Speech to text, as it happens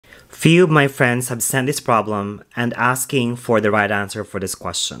Few of my friends have sent this problem and asking for the right answer for this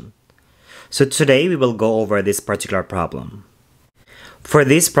question. So today we will go over this particular problem. For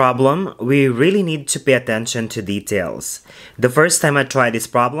this problem, we really need to pay attention to details. The first time I tried this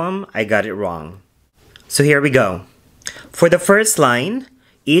problem, I got it wrong. So here we go. For the first line,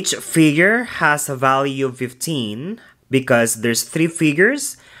 each figure has a value of 15 because there's 3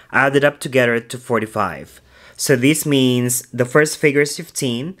 figures added up together to 45. So this means the first figure is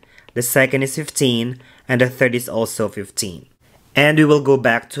 15, the second is 15, and the third is also 15. And we will go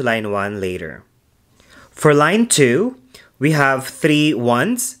back to line 1 later. For line 2, we have 3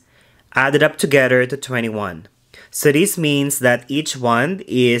 ones added up together to 21. So this means that each one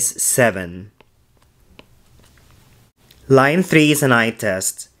is 7. Line 3 is an eye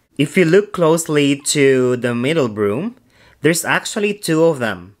test. If you look closely to the middle broom, there's actually 2 of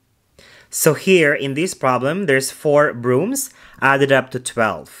them. So here in this problem, there's 4 brooms added up to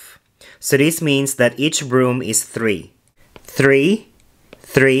 12. So this means that each broom is 3. 3,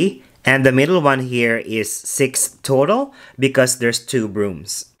 3, and the middle one here is 6 total because there's 2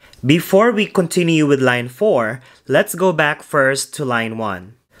 brooms. Before we continue with line 4, let's go back first to line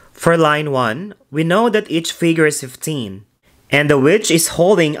 1. For line 1, we know that each figure is 15, and the witch is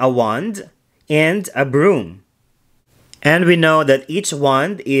holding a wand and a broom. And we know that each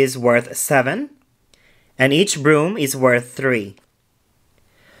wand is worth 7, and each broom is worth 3.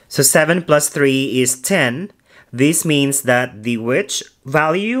 So 7 plus 3 is 10. This means that the witch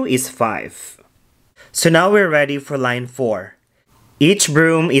value is 5. So now we're ready for line 4. Each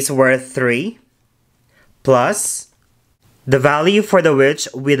broom is worth 3 plus the value for the witch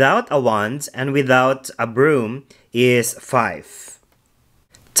without a wand and without a broom is 5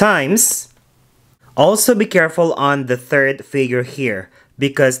 times. Also be careful on the third figure here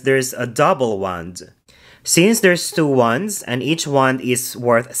because there's a double wand. Since there's 2 wands and each wand is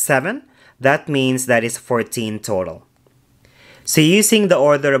worth 7, that means that is 14 total. So using the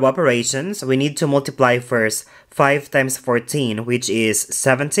order of operations, we need to multiply first 5 times 14, which is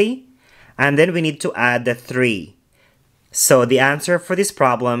 70, and then we need to add the 3. So the answer for this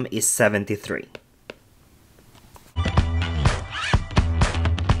problem is 73.